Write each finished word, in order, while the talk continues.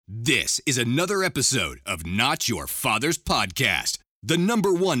This is another episode of Not Your Father's Podcast, the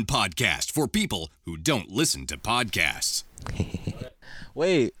 #1 podcast for people who don't listen to podcasts.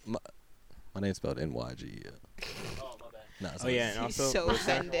 Wait, my name's spelled N-Y-G. No, and also so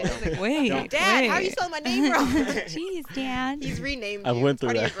offended. Wait, Dad, how are you spelling my name wrong? Jeez, Dad. He's renamed I you. went through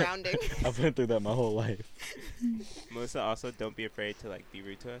Part of that. your grounding. I've been through that my whole life. Melissa, also don't be afraid to be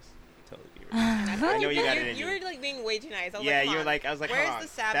rude to us. Totally be rude. I know you got it in You you. were being way too nice. I was Yeah, like, you were come like, I was like, Where's come on. the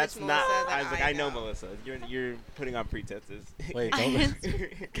savage That's Melissa not. that I was like, I I know know? Melissa. You're putting on pretenses. Wait, don't. You're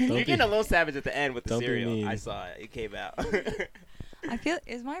be- getting a little savage at the end with the don't be cereal. mean. I saw it. It came out. I feel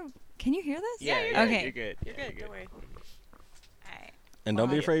can you hear this? yeah, Okay. You're good. You're good. Don't worry. Alright. And don't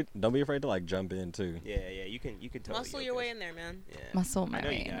be yeah. afraid. Don't be afraid to jump in too. Yeah, you can totally Muscle go your for way this. in there, man. Yeah. Muscle my I know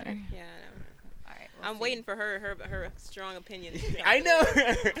way you in got there. it. Yeah, I know. Alright. I'm waiting for her strong opinion. I know.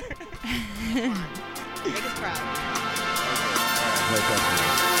 Make us proud.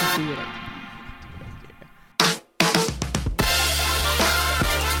 Wait, Do it.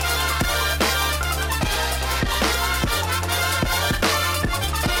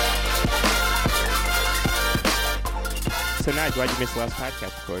 So, Nige, why'd you miss the last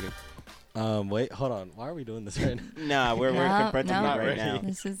podcast recording? wait, hold on. Why are we doing this right now? Nah, we're confronting no. it right now.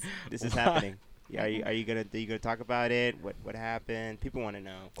 This is This is happening. Yeah, are you gonna talk about it? What happened? People want to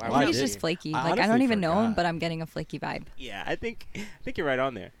know. Why I think he's did just you? flaky. I I don't honestly even know him, forgot. but I'm getting a flaky vibe. Yeah, I think you're right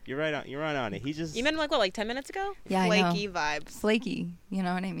on there. You're right on it. He just You met him like 10 minutes ago? Yeah, I know. Flaky vibes. Flaky, you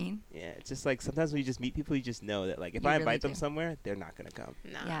know what I mean? yeah. It's just like sometimes when you just meet people, you just know that if You I really invite them do. somewhere, they're not gonna come.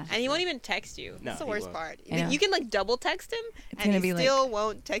 No. Yeah. And he won't even text you. No, That's the he worst won't. part. I know. You can double text him, It's and gonna he be still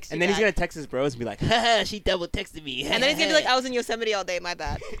won't text you. And then he's back. gonna text his bros and be like, "Haha, she double texted me." And then he's gonna be like, "I was in Yosemite all day. My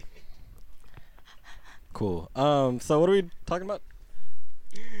bad." Cool. So what are we talking about?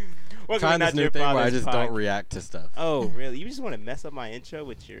 Welcome to Trying Not this new Your thing where I Father's just Pod- don't react to stuff. Oh, really? You just want to mess up my intro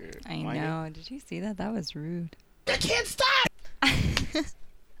with your? I whining? know. Did you see that? That was rude. I can't stop.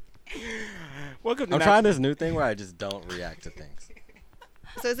 Welcome to I'm Not trying this new thing where I just don't react to things.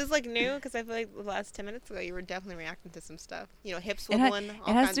 So is this new? Because I feel like the last 10 minutes ago you were definitely reacting to some stuff. Hip It, ha- swiveling.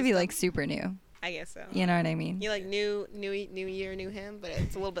 it has to be super new. I guess so. You know what I mean? You new year, new him, but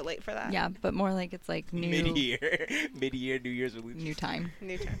it's a little bit late for that. Yeah, but more like it's like new mid-year New Year's resolution. new time.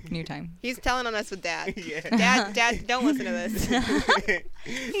 New time. New time. He's telling on us with Dad. Yeah. Dad, don't listen to this.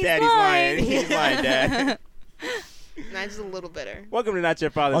 Daddy's lying. He's lying, Dad. Nah, just a little bitter. Welcome to Not Your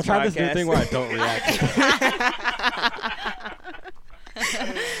Father's I'll try Podcast. this new thing where I don't react to stuff.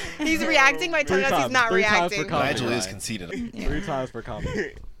 He's reacting by telling us he's not Three times reacting. per comment. Nigel is conceited. Yeah. 3 times per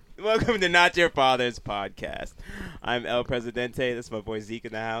comment. Welcome to Not Your Father's Podcast. I'm El Presidente. This is my boy Zeke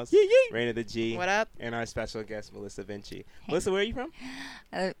in the house. Raina the G. What up? And our special guest, Melissa Vinci. Melissa, where are you from?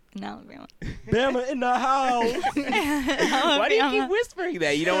 In Alabama. Bama in the house. Why do you keep whispering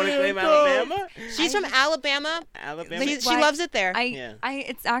that? You don't want to claim Alabama? She's from Alabama. Alabama? She Why- loves it there. Yeah.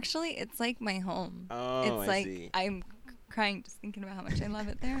 It's like my home. Oh, It's I like see. I'm crying just thinking about how much I love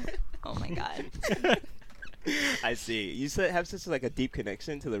it there. Oh my god. I see. You have such a deep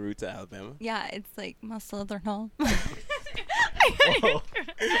connection to the roots of Alabama. Yeah, it's like my southern home. Whoa.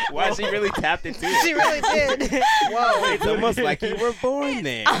 Wow, she really tapped into it. She really did. Whoa, it's almost like you were born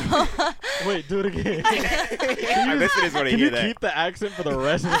there. Wait, do it again. Our listeners want to Can hear you that. keep the accent for the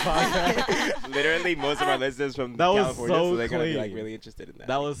rest of the podcast? Literally, most of our listeners from That was California, so so they're going to be clean. really interested in that.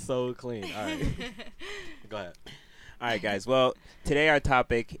 That was so clean. All right. Go ahead. All right, guys. Well, today our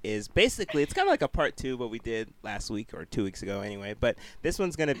topic is basically, it's kind of like a part 2 of what we did last week or 2 weeks ago anyway. But this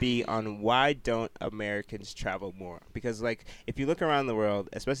one's going to be on why don't Americans travel more? Because, if you look around the world,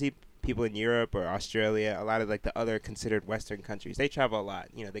 especially people in Europe or Australia, a lot of the other considered Western countries, they travel a lot.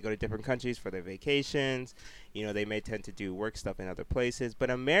 They go to different countries for their vacations. They may tend to do work stuff in other places. But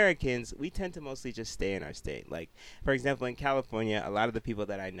Americans, we tend to mostly just stay in our state. For example, in California, a lot of the people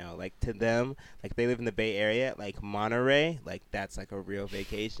that I know, to them, they live in the Bay Area, Monterey, that's a real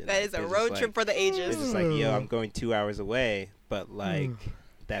vacation. That is a they're just road trip for the It's ages. just yo, I'm going 2 hours away, but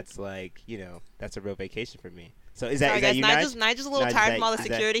that's that's a real vacation for me. So is that Sorry, is that guys. you, Nigel's a little Nige, tired is from all the that- is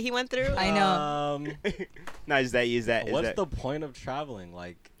that- security he went through. I know. Nige, is that What's the point of traveling?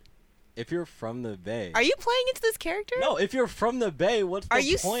 If you're from the Bay. Are you playing into this character? No, if you're from the Bay, what's the Are point?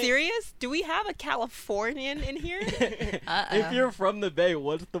 you serious? Do we have a Californian in here? If you're from the Bay,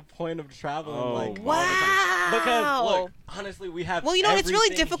 what's the point of traveling? Oh, all the time? wow. Because look, honestly, we have. Well, it's really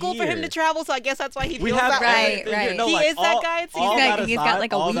everything difficult for him to here. travel, so I guess that's why he We feels have that way. everything here. Right. No, He like, is that all- guy. It's- all he's got- that he's got, aside-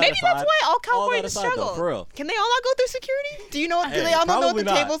 like, a all week. that Maybe that's aside- why all all that Californians aside, though, struggle. for real. Can they all not go through security? Do you know? Do Hey, they all know what probably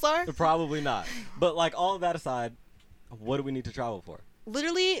the not. tables are? Probably not. But all of that aside, what do we need to travel for?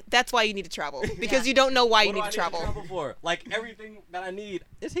 literally, that's why you need to travel because you don't know why you What need do I to travel. for? Like everything that I need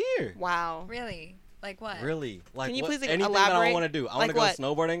is here. Wow. Really? Like what? Really? Like Can you what, please anything that I elaborate? want to do. I Like want to go what?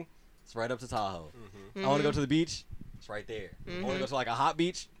 snowboarding. It's right up to Tahoe. Mm-hmm. I want to go to the beach. It's right there. I want to go to like a hot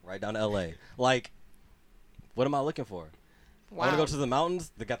beach. Right down to LA. Like, what am I looking for? Wow. I want to go to the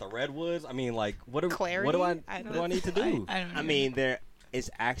mountains. They got the redwoods. I mean, like, what do Clarity? I need to do? I don't know. I mean, there is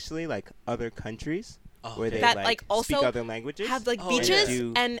actually like other countries Oh, where okay. they That, like like, also speak other languages. have like Oh, beaches yeah.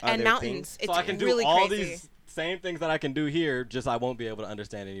 Do and other mountains. things. It's so I can do really all crazy. these same things that I can do here, just I won't be able to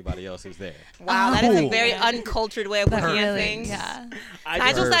understand anybody else who's there. Wow, that is a Cool. very uncultured way of But looking at really, things. yeah.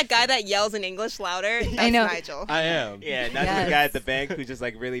 Nigel's that Perfect. guy that yells in English louder. That's I know. Nigel. I am. Yeah, not Yes. the guy at the bank who's just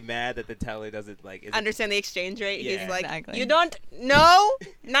like really mad that the teller doesn't like. Isn't Understand the exchange rate. Yeah. He's like, Exactly. you don't know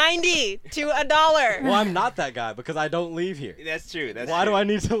 90 to $1. Well, I'm not that guy because I don't leave here. That's true. That's Why true. do I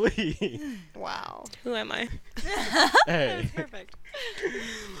need to leave? Wow. Who am I? Hey. Perfect.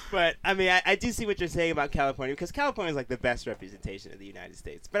 But I mean, I do see what you're saying about California because California is like the best representation of the United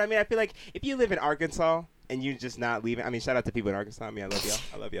States. But I mean, I feel like if you live in Arkansas and you're just not leaving, I mean, shout out to people in Arkansas. I mean, I love y'all.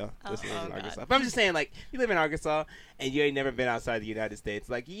 I love y'all listeners in God. Arkansas. But I'm just saying, like, you live in Arkansas and you ain't never been outside the United States.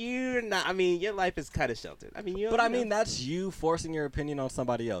 Like, you're not. I mean, your life is kind of sheltered. I mean, you. But I you know. mean, that's you forcing your opinion on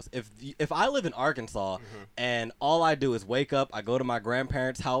somebody else. If I live in Arkansas and all I do is wake up, I go to my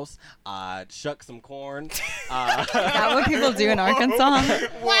grandparents' house, I shuck some corn. Is that what people do in Arkansas?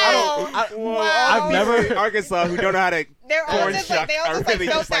 Wow. I've never. in Arkansas who don't know how to They're all corn just shuck like, they all are just like really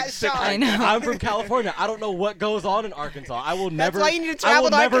felt just like that shook shock. I know. I'm from California. I don't know what goes on in Arkansas. I will never. why you need to I will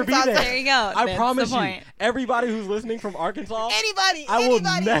travel to never be Arkansas. there. There you go. I That's promise the you. point. Everybody who's listening from Arkansas, Anybody. I will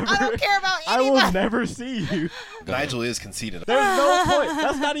anybody. never. I don't care about I anybody. will never see you. Nigel is conceited. There's no point.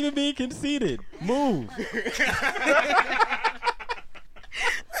 That's not even being conceited. Move.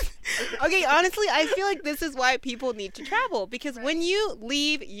 Okay, honestly, I feel like this is why people need to travel because when you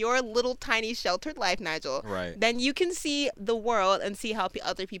leave your little tiny sheltered life, Nigel, Right. then you can see the world and see how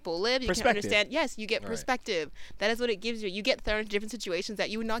other people live. You can Perspective. understand. Yes, you get Right. perspective. That is what it gives you. You get thrown into different situations that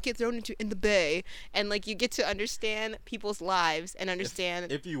you would not get thrown into in the Bay, and like you get to understand people's lives and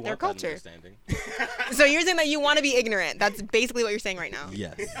understand If you their want that culture. understanding. So you're saying that you want to be ignorant. That's basically what you're saying right now.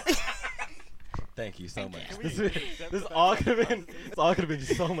 Yes. Thank you so much. This all could have been. It's all could have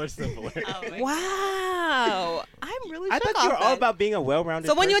been so much simpler. Oh my Wow. I'm really I shook thought you were off all that. about being a well-rounded.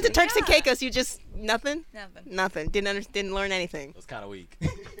 So when you went to person. Turks and Caicos, you just nothing? Nothing. Nothing. Didn't learn anything. It was kind of weak.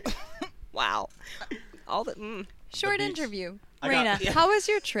 Wow. All the Short beach. interview. I got- Raina, yeah. how was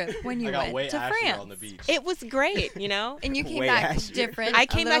your trip when you I got way went to ashier France? on the beach. It was great, you know. And you came Way back ashier. different. I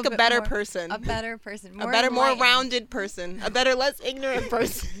came back little a bit better more- person. A better person. A better, more enlightened. rounded person. A better, less ignorant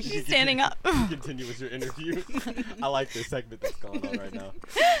person. She's standing up. Continue with your interview. I like this segment that's going on right now.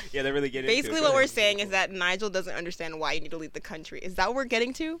 Yeah, they're really getting. Basically, into it. what we're saying is that Nigel doesn't understand why you need to leave the country. Is that what we're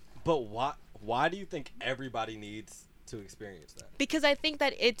getting to? But why do you think everybody needs to experience that? Because I think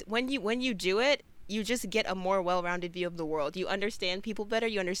that when you do it, you just get a more well-rounded view of the world. You understand people better.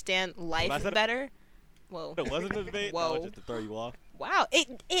 You understand life I said- better. Whoa. It wasn't a debate. Whoa. That was just to throw you off. Wow.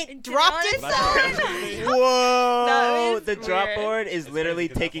 It dropped honestly- itself. Whoa! That is The drop weird. board is literally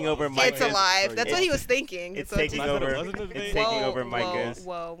It's taking over alive. Micah's. It's alive. That's what he It's- was thinking. It's That's what taking I said it over. wasn't a It's debate. taking Whoa, over whoa, Micah's.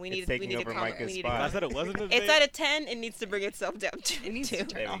 Whoa, we need It's we taking need to over calm it. Micah's We need to spot. calm I it. said it wasn't a debate. It's at a 10. It needs to bring itself down to It needs to 2. turn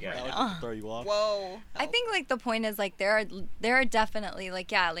There we off go. right That was now. just to throw you off. Whoa. I think like the point is like there are definitely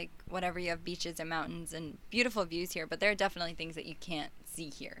like like whatever you have beaches and mountains and beautiful views here, but there are definitely things that you can't see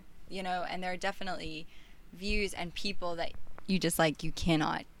here, you know, and there are definitely views and people that you just like you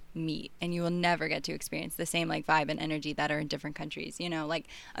cannot meet and you will never get to experience the same like vibe and energy that are in different countries, you know, like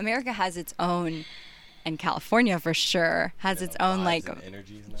America has its own, and California for sure has its own Vibes like and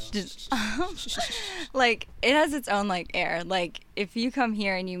energies now. just like it has its own like air. Like if you come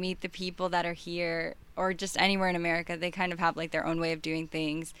here and you meet the people that are here or just anywhere in America, they kind of have like their own way of doing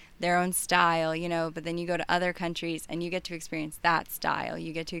things, their own style, you know, but then you go to other countries and you get to experience that style.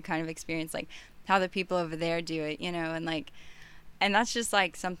 You get to kind of experience like how the people over there do it, you know, and that's just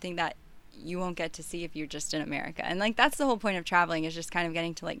like something that you won't get to see if you're just in America. And like that's the whole point of traveling, is just kind of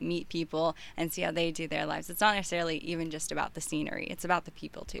getting to like meet people and see how they do their lives. It's not necessarily even just about the scenery. It's about the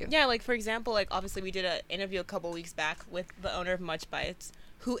people too. Yeah, like for example, like obviously we did an interview a couple weeks back with the owner of Much Bites,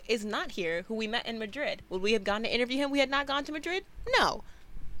 who is not here, who we met in Madrid. Would we have gone to interview him? We had not gone to Madrid? No.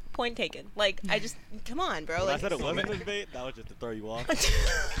 Point taken. Like I just come on, bro. When I Like said it wasn't a debate, that was just to throw you off.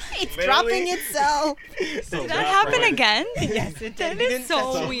 it's Literally. dropping itself. So Did that happen again? Yes, it did. That We is didn't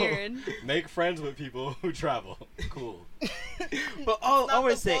so touch it. weird. Make friends with people who travel. Cool. But all not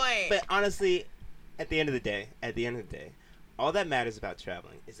we're the saying, point. but honestly, at the end of the day, all that matters about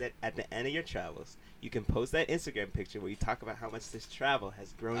traveling is that at the end of your travels, you can post that Instagram picture where you talk about how much this travel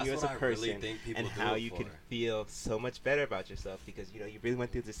has grown That's you as a what I really person think people and do how it you for. can feel so much better about yourself because, you know, you really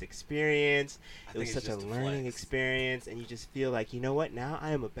went through this experience. I It was think it's such a just a learning flex. experience, and you just feel like, you know what, now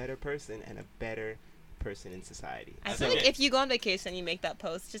I am a better person and a better person in society. I I feel think like if you go on vacation and you make that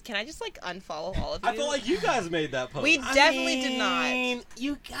post, can I just like unfollow all of you? I feel like you guys made that post. We definitely did not.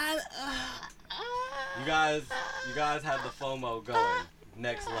 You got You guys had the FOMO going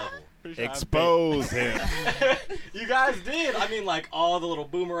next level. Expose him. You guys did. I mean, like all the little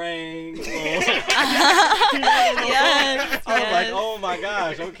boomerangs. Yes. I was like, oh my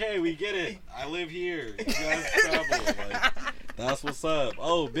gosh, okay, we get it. I live here. You guys travel. Like, that's what's up.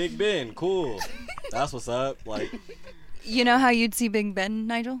 Oh, Big Ben, cool. That's what's up. Like, You know how you'd see Big Ben,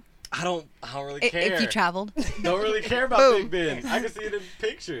 Nigel? I don't really care. If you traveled. Don't really care about Boom. Big Ben. I can see it in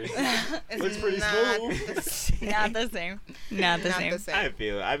pictures. It's Looks pretty not smooth. the same. Not the same. Not the Not same. the same. I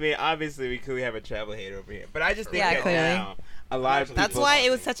feel it. I mean, obviously, we clearly have a travel hater over here, but I just think Yeah, that clearly. now a lot of people. That's why it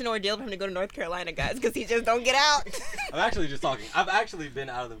was such an ordeal for him to go to North Carolina, guys, because he just don't get out. I'm actually just talking. I've actually been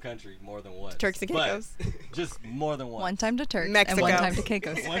out of the country more than once. Turks and but Caicos. Just more than once. One time to Turks Mexico. and one time to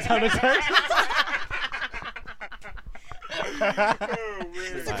Caicos. One time to Turks.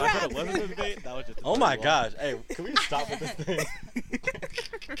 If it wasn't a debate, that was just. Oh my gosh. Hey, can we stop with this thing?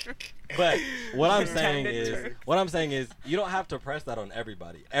 But what I'm saying is you don't have to press that on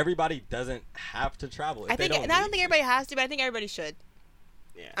everybody. Everybody doesn't have to travel. If I they think, don't and I don't need think to. everybody has to, but I think everybody should.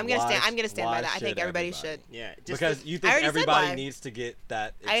 Yeah. I'm gonna Why- stand why by that. I should think everybody should. Yeah. Just Because you I think already said everybody why. needs to get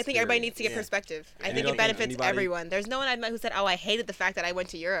that. I think everybody needs to get Yeah. perspective. I And think you it don't think benefits anybody- everyone. There's no one I've met who said, "Oh, I hated the fact that I went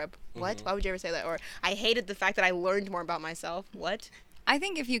to Europe." What? Mhm. Why would you ever say that? Or I hated the fact that I learned more about myself. What? I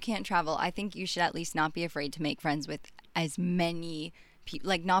think if you can't travel, I think you should at least not be afraid to make friends with as many people,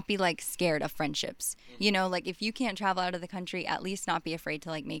 like not be like scared of friendships. You know, like if you can't travel out of the country, at least not be afraid to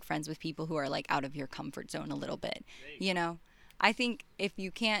like make friends with people who are like out of your comfort zone a little bit. You know, I think if you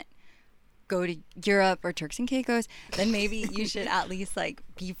can't go to Europe or Turks and Caicos, then maybe you should at least like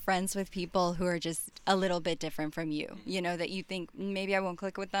be friends with people who are just a little bit different from you. You know, that you think maybe I won't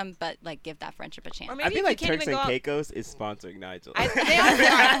click with them, but like give that friendship a chance. Or maybe I if feel you like can't Turks even and go out- Caicos is sponsoring Nigel. They are.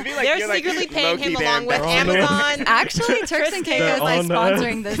 I feel like They're you're, like, secretly paying him low-key along with there. Amazon. Actually, Turks and Caicos They're is on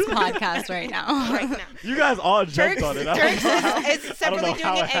sponsoring this podcast right now. Right now. You guys all jumped Turks, on it. Turks is I don't know separately doing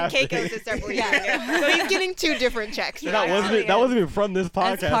how it, it and happened. Caicos is separately doing it. So he's getting two different checks. That wasn't even from this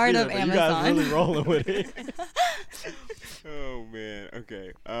podcast. part either, of but you guys Amazon. really rolling with it. Oh man.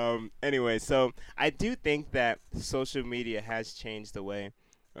 Okay. Anyway, so I do think that social media has changed the way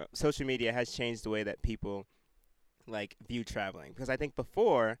that people like view traveling, because I think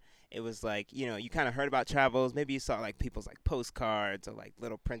before it was like, you know, you kind of heard about travels, maybe you saw like people's like postcards or like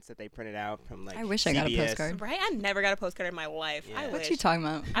little prints that they printed out from like I wish I got a CBS. postcard. Right? I never got a postcard in my life. Yeah. I What wish. you talking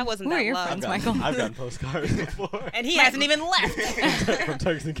about? I wasn't Who are that your loved. friends, Michael? I've gotten postcards before. And he hasn't even left. From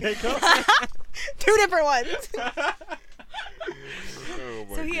Turks and Caicos. Two different ones. Oh,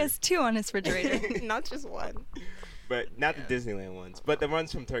 my So he has two on his refrigerator. Not just one. But not the Disneyland ones, but the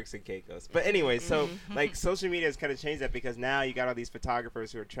ones from Turks and Caicos. But anyway, so like social media has kind of changed that, because now you got all these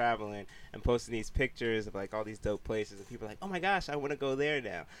photographers who are traveling and posting these pictures of like all these dope places, and people are like, oh my gosh, I want to go there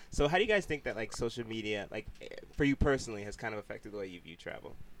now. So how do you guys think that like social media, like for you personally, has kind of affected the way you view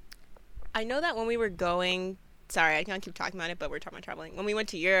travel? I know that when we were going, sorry, I can't keep talking about it, but we're talking about traveling. When we went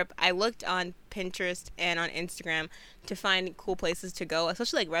to Europe, I looked on Pinterest and on Instagram to find cool places to go,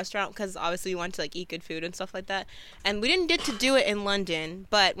 especially like restaurant, because obviously we want to like eat good food and stuff like that. And we didn't get to do it in London,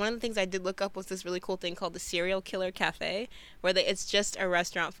 but one of the things I did look up was this really cool thing called the Serial Killer Cafe, where it's just a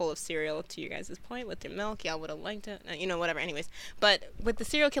restaurant full of cereal, to you guys' point, with their milk. Y'all would have liked it, you know, whatever. Anyways, but with the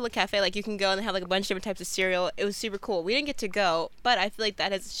Serial Killer Cafe, like you can go and they have like a bunch of different types of cereal. It was super cool. We didn't get to go, but I feel like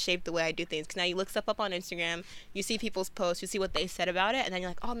that has shaped the way I do things, because now you look stuff up on Instagram, you see people's posts, you see what they said about it, and then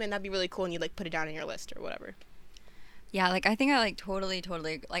you're like, oh man, that'd be really cool, and you like put it down in your list or whatever. Yeah, like I think I like totally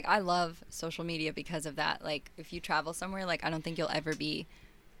like I love social media because of that. Like if you travel somewhere, like I don't think you'll ever be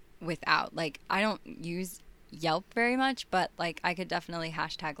without. Like I don't use Yelp very much, but like I could definitely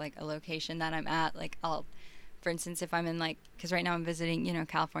hashtag like a location that I'm at. Like I'll, for instance, if I'm in like, because right now I'm visiting, you know,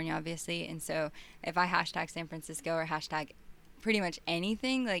 California obviously, and so if I hashtag San Francisco or hashtag pretty much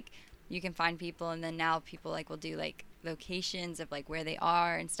anything, like you can find people, and then now people like will do like locations of like where they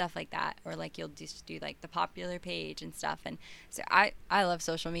are and stuff like that, or like you'll just do like the popular page and stuff. And so I love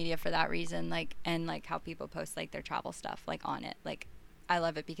social media for that reason, like, and like how people post like their travel stuff like on it. Like I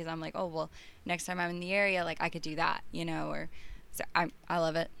love it because I'm like, oh well, next time I'm in the area, like I could do that, you know, or so I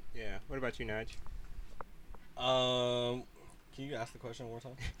love it. Yeah. What about you, Naj? Can you ask the question one more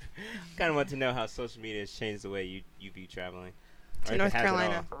time? Kind of want to know how social media has changed the way you view traveling. To Or if it North has at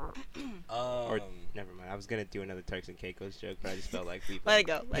Carolina. all. Or never mind. I was gonna do another Turks and Caicos joke, but I just felt like we Let it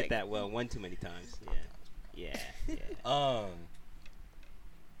go. Let hit it go. that well one too many times. Yeah. Oh,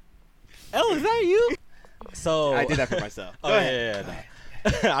 is that you? So I did that for myself. Oh Go ahead.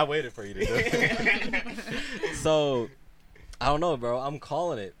 yeah. I waited for you to do it. So I don't know, bro. I'm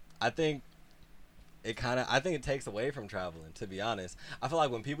calling it. I think it takes away from traveling, to be honest. I feel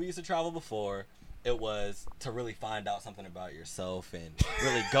like when people used to travel before, it was to really find out something about yourself and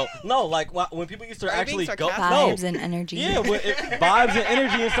really go. No, like when people used to Are you being actually go. sarcastic? Vibes and energy. Yeah, vibes and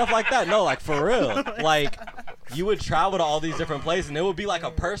energy and stuff like that. No, like for real. Like you would travel to all these different places and it would be like a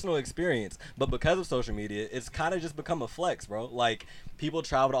personal experience. But because of social media, it's kind of just become a flex, bro. Like people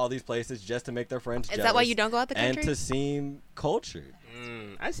travel to all these places just to make their friends Is jealous. that why you don't go out the country? And to seem cultured.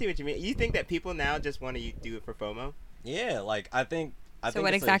 I see what you mean. You think that people now just want to do it for FOMO? Yeah, like I think So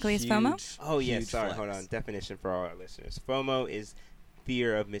what it's a exactly is FOMO? huge- Oh yeah, huge sorry. flex. Hold on. Definition for all our listeners. FOMO is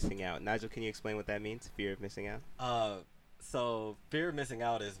fear of missing out. Nigel, can you explain what that means? Fear of missing out. So fear of missing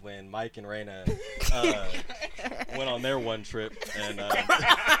out is when Mike and Raina went on their one trip and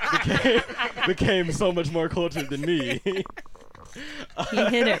became so much more cultured than me. He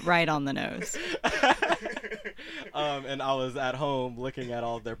hit it right on the nose. and I was at home looking at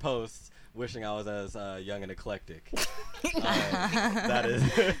all of their posts, wishing I was as young and eclectic.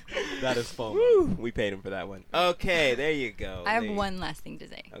 That is FOMO. We paid him for that one. Okay, there you go. I have one last thing to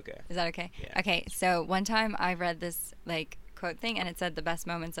say. Okay. Is that okay? Yeah. Okay, so one time I read this like quote thing and it said the best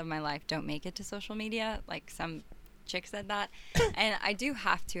moments of my life don't make it to social media. Like some chick said that. And I do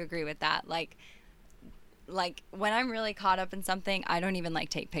have to agree with that. Like when I'm really caught up in something, I don't even like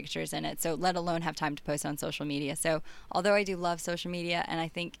take pictures in it. So let alone have time to post on social media. So although I do love social media and I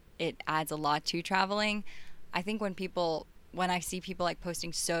think it adds a lot to traveling, I think when I see people like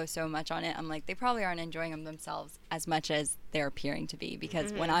posting so much on it, I'm like, they probably aren't enjoying them themselves as much as they're appearing to be.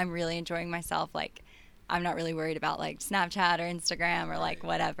 Because when I'm really enjoying myself, like I'm not really worried about like Snapchat or Instagram or like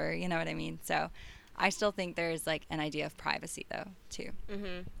whatever, you know what I mean? So I still think there's like an idea of privacy though too.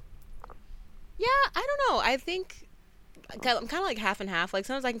 Yeah, I don't know. I think I'm kind of like half and half. Like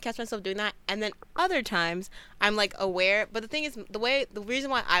sometimes I can catch myself doing that, and then other times I'm like aware. But the thing is, the reason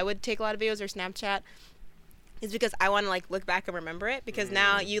why I would take a lot of videos or Snapchat is because I want to like look back and remember it. Because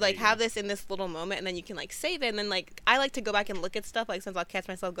now you like have this in this little moment, and then you can like save it. And then like I like to go back and look at stuff. Like sometimes I'll catch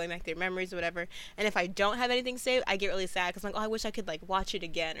myself going back through memories or whatever. And if I don't have anything saved, I get really sad because I'm like, oh, I wish I could like watch it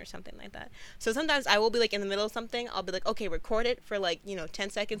again or something like that. So sometimes I will be like in the middle of something. I'll be like, okay, record it for like 10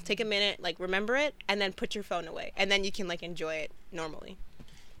 seconds, take a minute, like remember it, and then put your phone away, and then you can like enjoy it normally.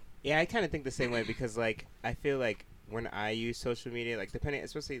 Yeah, I kind of think the same way because like I feel like when I use social media, like depending,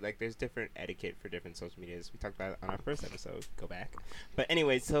 especially like there's different etiquette for different social medias. We talked about it on our first episode. Go back. But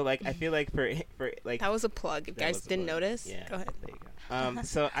anyway, so like I feel like for like That was a plug. If that guys was a didn't plug. notice, Yeah, go ahead. there you go.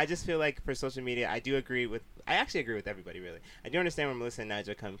 So I just feel like for social media, I actually agree with everybody really. I do understand where Melissa and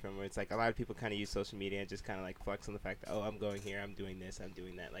Nigel come from, where it's like a lot of people kind of use social media and just kind of like flex on the fact that, oh, I'm going here, I'm doing this, I'm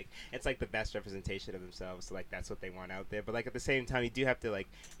doing that. Like it's like the best representation of themselves. So like that's what they want out there. But like at the same time, you do have to like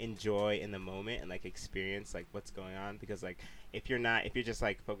enjoy in the moment and like experience like what's going on, because like if you're just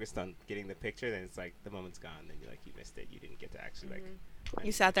like focused on getting the picture, then it's like the moment's gone. Then you're like, you missed it. You didn't get to actually like.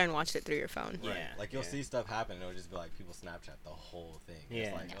 You sat there and watched it through your phone. Yeah. Like you'll see stuff happen and it'll just be like people Snapchat the whole thing. Yeah.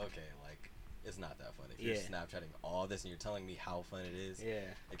 It's like, okay, like it's not that fun. If you're Snapchatting all this and you're telling me how fun it is, Yeah.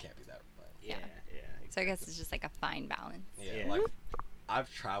 it can't be that fun. Yeah. So I guess it's just like a fine balance. Yeah, Yeah. like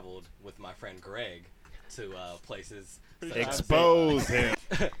I've traveled with my friend Greg to places Expose him.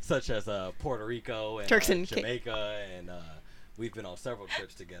 such as Puerto Rico and Turks and Jamaica, and we've been on several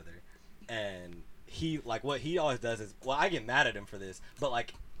trips together. And he like what he always does is, well, I get mad at him for this, but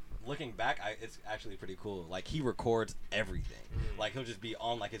like looking back, it's actually pretty cool. Like he records everything. Like he'll just be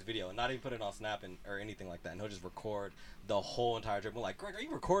on like his video and not even put it on Snap or anything like that. And he'll just record the whole entire trip. I'm like, Greg, are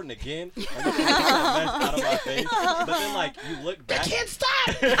you recording again? Like, you're taking the mess out of my face. But then like you look back. I can't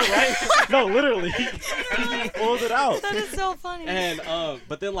stop. Right? No, literally. He pulls it out. That is so funny. And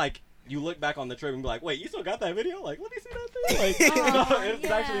but then like you look back on the trip and be like, wait, you still got that video? Like, let me see that thing. Like, Aw, it's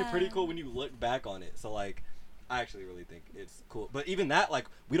actually yeah. pretty cool when you look back on it. So like, I actually really think it's cool. But even that, like,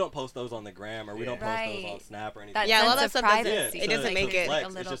 we don't post those on the gram or we don't post those on Right. Snap or anything. That Yeah, a lot sense of of stuff privacy. it doesn't make it flex. a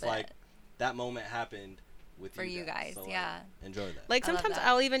It's little just bit. like that moment happened with For you guys, So, like, yeah. enjoy that. Like I love sometimes that.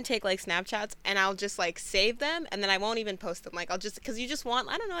 I'll even take like Snapchats and I'll just like save them and then I won't even post them. Like I'll just, because you just want,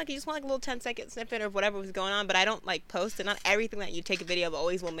 I don't know, like you just want like a little 10-second snippet of whatever was going on, but I don't like post it. Not everything that you take a video of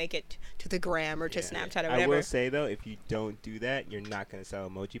always will make it to the gram or to Snapchat or I whatever. will say though, if you don't do that, you're not gonna sell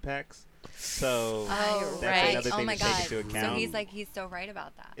emoji packs. So Oh, that's right. another Oh thing my to take God. into account. So he's so right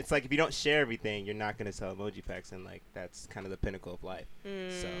about that. It's like if you don't share everything, you're not gonna sell emoji packs, and like that's kind of the pinnacle of life.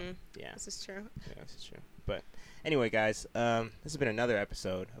 So yeah, This is true. yeah, this is true. But anyway, guys, this has been another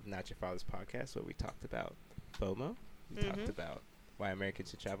episode of Not Your Father's Podcast, where we talked about FOMO. We talked about why Americans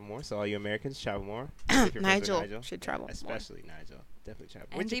should travel more. So all you Americans, travel more. If you're friends with Nigel should travel more. especially Nigel, definitely travel.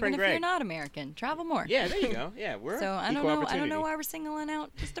 And Where's your even friend if Greg? you're not American, travel more. Yeah, there you go. Yeah, we're So I don't equal know. I opportunity. don't know why we're singling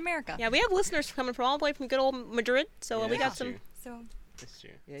out just America. Yeah, we have listeners coming from all the way from good old Madrid. So Yeah, we got that's some. true. So That's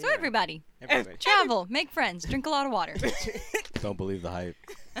true. Yeah, so you're right. everybody, Everybody. travel, make friends, drink a lot of water. Don't believe the hype.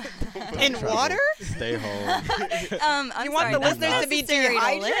 In Travel. water? Stay home. I'm You want sorry, the that's listeners to be necessary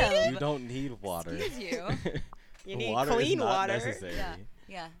dehydrated? live. You don't need water. Excuse you. You need water clean is not water. necessary.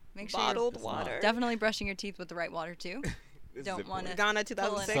 Yeah. Make sure Bottled It's not. water. you're definitely brushing your teeth with the right water too. This is Don't important. wanna- Ghana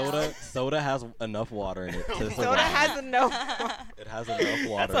Pull it 2006. out. Soda has enough water in it to survive. Soda has no. It has enough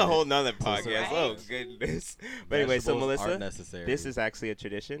water. That's a in whole it nother to podcast. survive. Oh goodness. But anyway, so Vegetables Melissa, aren't necessary. this is actually a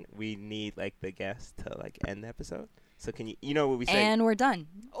tradition. We need like the guest to like end the episode. So can you know what we say? And we're done.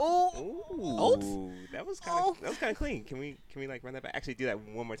 Ooh, that was kind of clean. Can we like run that back? Actually, do that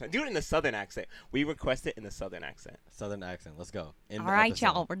one more time. Do it in the southern accent. We request it in the southern accent. Southern accent. Let's go. All right,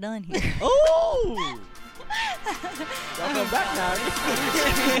 y'all, we're done here. Oh! Y'all come back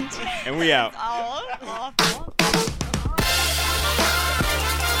now. And we out. Oh.